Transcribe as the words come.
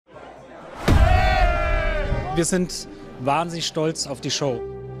Wir sind wahnsinnig stolz auf die Show.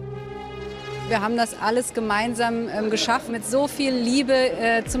 Wir haben das alles gemeinsam geschafft mit so viel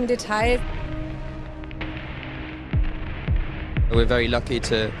Liebe zum Detail. We're very lucky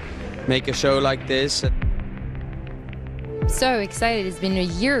to make a show like this. So excited. It's been a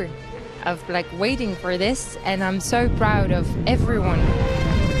year of waiting for this, and I'm so proud of everyone.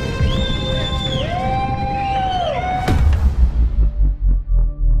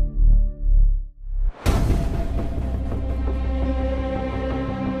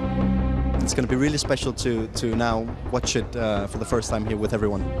 It's going to be really special to now watch it for the first time here with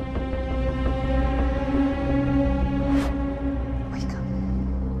everyone.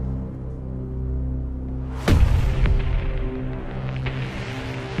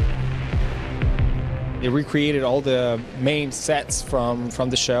 They recreated all the main sets from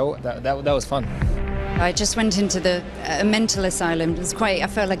the show. That was fun. I just went into the mental asylum. It was I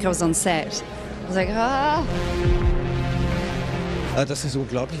felt like I was on set. I was like, ah. Das ist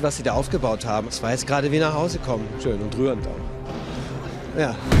unglaublich, was sie da aufgebaut haben. Es war jetzt gerade wie nach Hause kommen. Schön und rührend auch.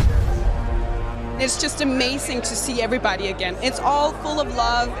 Ja. It's just amazing to see everybody again. It's all full of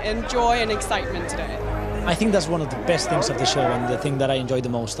love and joy and excitement today. I think that's one of the best things of the show and the thing that I enjoy the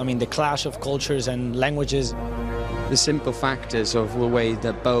most. I mean, the clash of cultures and languages. The simple factors of the way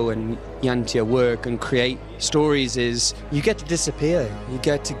that Bo and Jantje work and create stories is you get to disappear, you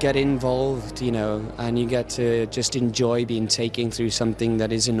get to get involved, you know, and you get to just enjoy being taken through something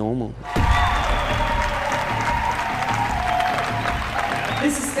that isn't normal.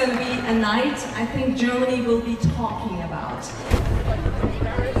 This is going to be a night I think Germany will be talking about.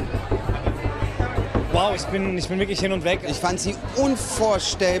 Wow, ich bin wirklich hin und weg. Ich fand sie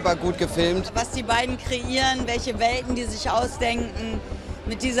unvorstellbar gut gefilmt. Was die beiden kreieren, welche Welten die sich ausdenken,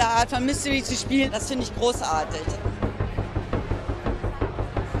 mit dieser Art von Mystery zu spielen, das finde ich großartig.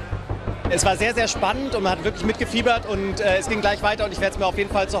 Es war sehr, sehr spannend und man hat wirklich mitgefiebert und es ging gleich weiter und ich werde es mir auf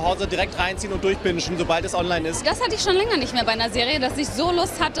jeden Fall zu Hause direkt reinziehen und durchbingen, sobald es online ist. Das hatte ich schon länger nicht mehr bei einer Serie, dass ich so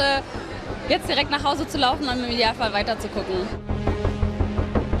Lust hatte, jetzt direkt nach Hause zu laufen und im Idealfall weiter zu gucken.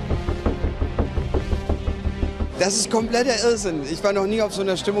 Das ist kompletter Irrsinn. Ich war noch nie auf so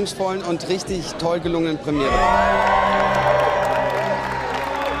einer stimmungsvollen und richtig toll gelungenen Premiere.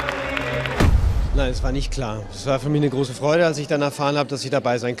 Nein, es war nicht klar. Es war für mich eine große Freude, als ich dann erfahren habe, dass ich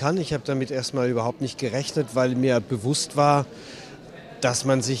dabei sein kann. Ich habe damit erstmal überhaupt nicht gerechnet, weil mir bewusst war, dass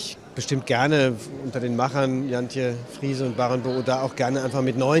man sich bestimmt gerne unter den Machern Jantje Friese und Bernardeau da auch gerne einfach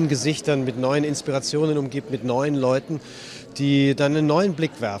mit neuen Gesichtern, mit neuen Inspirationen umgibt, mit neuen Leuten, die dann einen neuen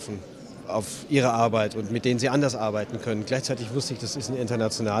Blick werfen auf ihre Arbeit und mit denen sie anders arbeiten können. Gleichzeitig wusste ich, das ist eine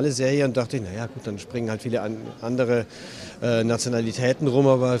internationale Serie und dachte, naja gut, dann springen halt viele andere Nationalitäten rum,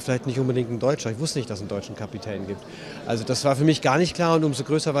 aber vielleicht nicht unbedingt ein Deutscher. Ich wusste nicht, dass es einen deutschen Kapitän gibt. Also das war für mich gar nicht klar und umso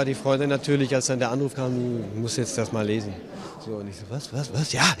größer war die Freude natürlich, als dann der Anruf kam, du musst jetzt das mal lesen. So, und ich so,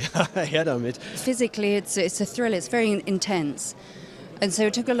 was? Ja, her damit. Physically, it's a thriller. It's very intense. And so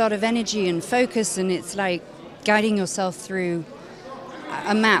it took a lot of energy and focus and it's like guiding yourself through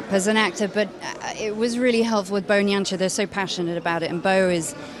a map as an actor, but it was really helpful with Bo and Jantje. They're so passionate about it, and Bo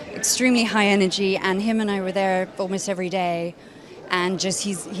is extremely high energy, and him and I were there almost every day, and just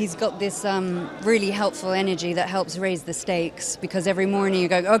he's got this really helpful energy that helps raise the stakes, because every morning you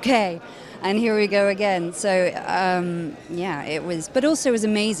go, okay, and here we go again. So yeah, it was, but also it was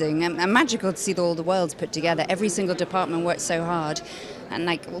amazing and magical to see all the worlds put together. Every single department worked so hard, and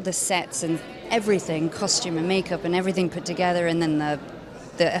like all the sets and everything, costume and makeup and everything put together, and then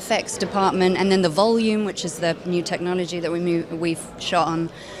the effects department, and then the volume, which is the new technology that we've shot on.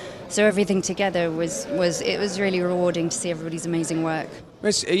 So everything together was really rewarding to see everybody's amazing work.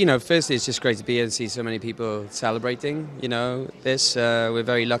 You know, firstly, it's just great to be here and see so many people celebrating, you know, this. We're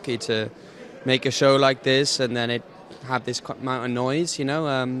very lucky to make a show like this and then it have this amount of noise, you know,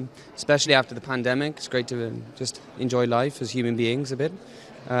 especially after the pandemic. It's great to just enjoy life as human beings a bit.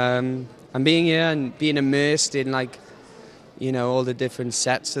 And being here and being immersed in, like, you know, all the different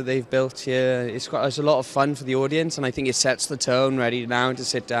sets that they've built here. It's a lot of fun for the audience and I think it sets the tone ready now to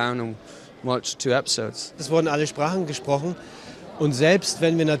sit down and watch 2 episodes. Es wurden alle Sprachen gesprochen und selbst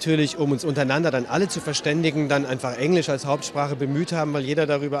wenn wir natürlich, um uns untereinander dann alle zu verständigen, dann einfach Englisch als Hauptsprache bemüht haben, weil jeder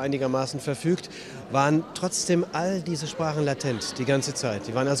darüber einigermaßen verfügt, waren trotzdem all diese Sprachen latent die ganze Zeit.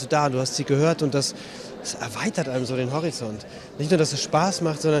 Die waren also da, du hast sie gehört und das erweitert einem so den Horizont. Nicht nur, dass es Spaß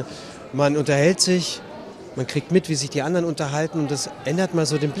macht, sondern man unterhält sich, man kriegt mit, wie sich die anderen unterhalten und das ändert mal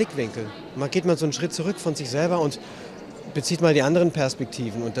so den Blickwinkel. Man geht mal so einen Schritt zurück von sich selber und bezieht mal die anderen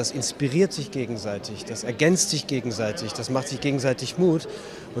Perspektiven und das inspiriert sich gegenseitig, das ergänzt sich gegenseitig, das macht sich gegenseitig Mut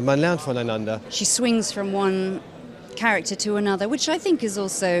und man lernt voneinander. She swings from one character to another, which I think is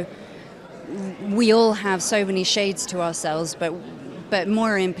also we all have so many shades to ourselves, but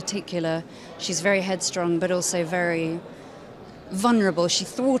Maura in particular, she's very headstrong, but also very vulnerable.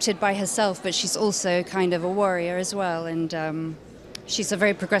 She's thwarted by herself, but she's also kind of a warrior as well, and she's a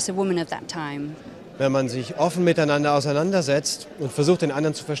very progressive woman of that time. Wenn man sich offen miteinander auseinandersetzt und versucht, den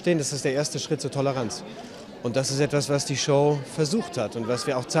anderen zu verstehen, das ist der erste Schritt zur Toleranz. Und das ist etwas, was die Show versucht hat und was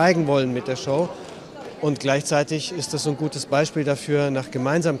wir auch zeigen wollen mit der Show. Und gleichzeitig ist das so ein gutes Beispiel dafür, nach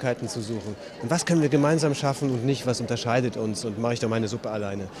Gemeinsamkeiten zu suchen. Und was können wir gemeinsam schaffen und nicht, was unterscheidet uns und mache ich doch meine Suppe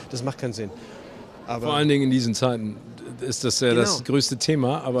alleine. Das macht keinen Sinn. Aber vor allen Dingen in diesen Zeiten ist das ja das größte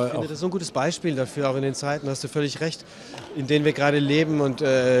Thema. Aber ich finde, das ist so ein gutes Beispiel dafür, auch in den Zeiten, hast du völlig recht, in denen wir gerade leben und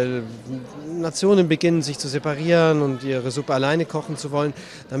Nationen beginnen, sich zu separieren und ihre Suppe alleine kochen zu wollen.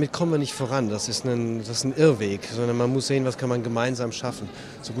 Damit kommen wir nicht voran. Das ist ein Irrweg, sondern man muss sehen, was kann man gemeinsam schaffen,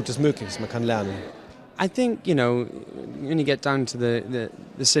 so gut es möglich ist. Man kann lernen. I think, when you get down to the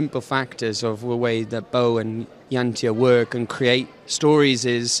simple factors of the way that Bo and Jantje work and create stories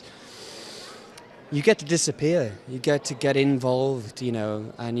is you get to disappear, you get to get involved,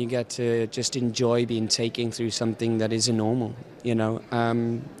 and you get to just enjoy being taken through something that isn't normal,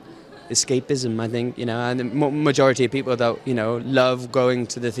 escapism, I think, and the majority of people that, love going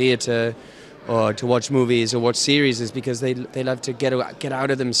to the theatre or to watch movies or watch series is because they love to get out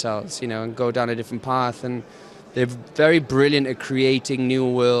of themselves, and go down a different path, and they're very brilliant at creating new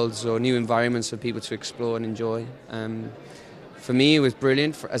worlds or new environments for people to explore and enjoy. For me, it was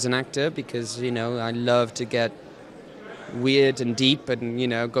brilliant as an actor because, I love to get weird and deep and,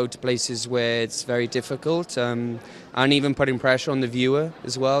 go to places where it's very difficult and even putting pressure on the viewer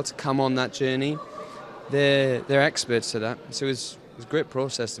as well to come on that journey. They're experts at that. So it was a great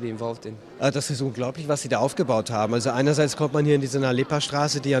process to be involved in. Das ist unglaublich, was sie da aufgebaut haben. Also einerseits kommt man hier in diese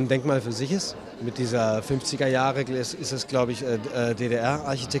Nalepa-Straße, die ein Denkmal für sich ist. Mit dieser 50er Jahre ist es, glaube ich,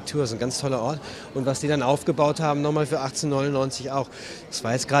 DDR-Architektur. Das ist ein ganz toller Ort. Und was die dann aufgebaut haben, nochmal für 1899 auch. Das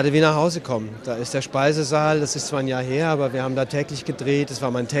war jetzt gerade wie nach Hause kommen. Da ist der Speisesaal, das ist zwar ein Jahr her, aber wir haben da täglich gedreht. Das war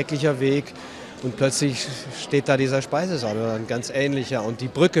mein täglicher Weg. Und plötzlich steht da dieser Speisesaal oder ein ganz ähnlicher. Und die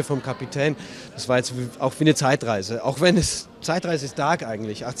Brücke vom Kapitän, das war jetzt auch wie eine Zeitreise. Auch wenn Zeitreise ist dark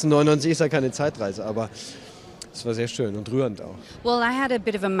eigentlich. 1899 ist ja keine Zeitreise, aber es war sehr schön und rührend auch. Well, I had a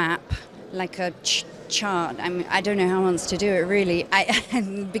bit of a map, like a chart. I don't know how else to do it really,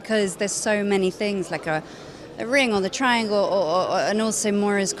 because there's so many things, like a ring or the triangle, and also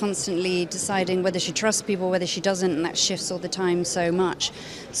Maura's constantly deciding whether she trusts people, whether she doesn't, and that shifts all the time so much.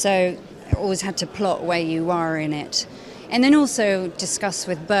 So always had to plot where you are in it. And then also discuss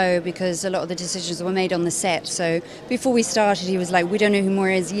with Bo, because a lot of the decisions were made on the set. So before we started, he was like, we don't know who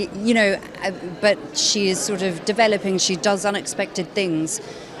Maura is, but she is sort of developing, she does unexpected things.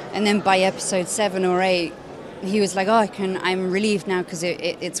 And then by episode 7 or 8, he was like, I'm relieved now because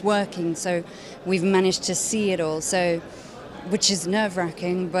it's working. So we've managed to see it all. So, which is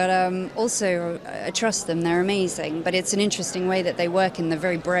nerve-wracking, but also I trust them, they're amazing. But it's an interesting way that they work and they're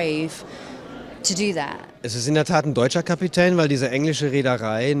very brave to do that. Es ist in der Tat ein deutscher Kapitän, weil diese englische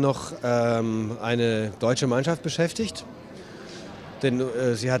Reederei noch eine deutsche Mannschaft beschäftigt. Denn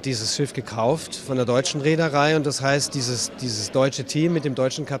sie hat dieses Schiff gekauft von der deutschen Reederei und das heißt, dieses deutsche Team mit dem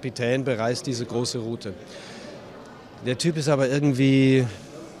deutschen Kapitän bereist diese große Route. Der Typ ist aber irgendwie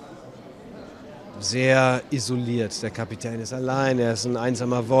sehr isoliert. Der Kapitän ist allein, er ist ein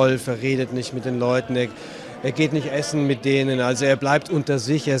einsamer Wolf, er redet nicht mit den Leuten, er geht nicht essen mit denen, also er bleibt unter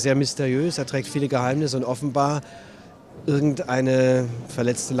sich, er ist sehr mysteriös, er trägt viele Geheimnisse und offenbar irgendeine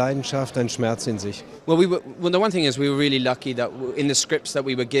verletzte Leidenschaft, ein Schmerz in sich. Well, the one thing is we were really lucky that in the scripts that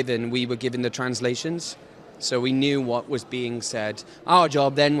we were given the translations, so we knew what was being said. Our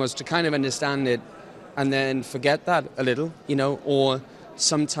job then was to kind of understand it and then forget that a little, or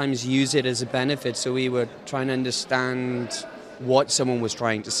sometimes use it as a benefit. So we were trying to understand what someone was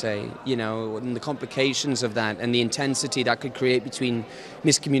trying to say, and the complications of that and the intensity that could create between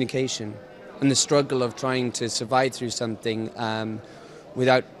miscommunication and the struggle of trying to survive through something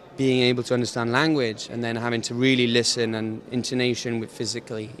without being able to understand language and then having to really listen and intonation with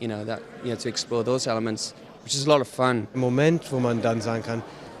physically, to explore those elements, which is a lot of fun. Im Moment, wo man dann sagen kann,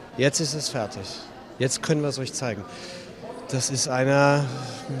 jetzt ist es fertig, jetzt können wir es euch zeigen. Das ist mit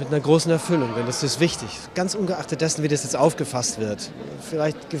einer großen Erfüllung, denn das ist wichtig. Ganz ungeachtet dessen, wie das jetzt aufgefasst wird.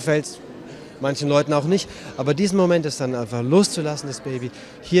 Vielleicht gefällt es manchen Leuten auch nicht, aber diesen Moment ist dann einfach loszulassen, das Baby.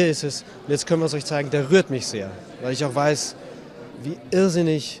 Hier ist es und jetzt können wir es euch zeigen, der rührt mich sehr. Weil ich auch weiß, wie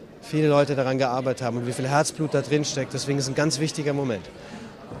irrsinnig viele Leute daran gearbeitet haben und wie viel Herzblut da drin steckt. Deswegen ist es ein ganz wichtiger Moment.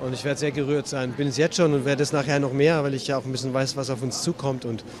 Und ich werde sehr gerührt sein. Bin es jetzt schon und werde es nachher noch mehr, weil ich ja auch ein bisschen weiß, was auf uns zukommt.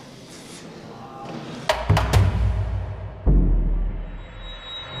 Und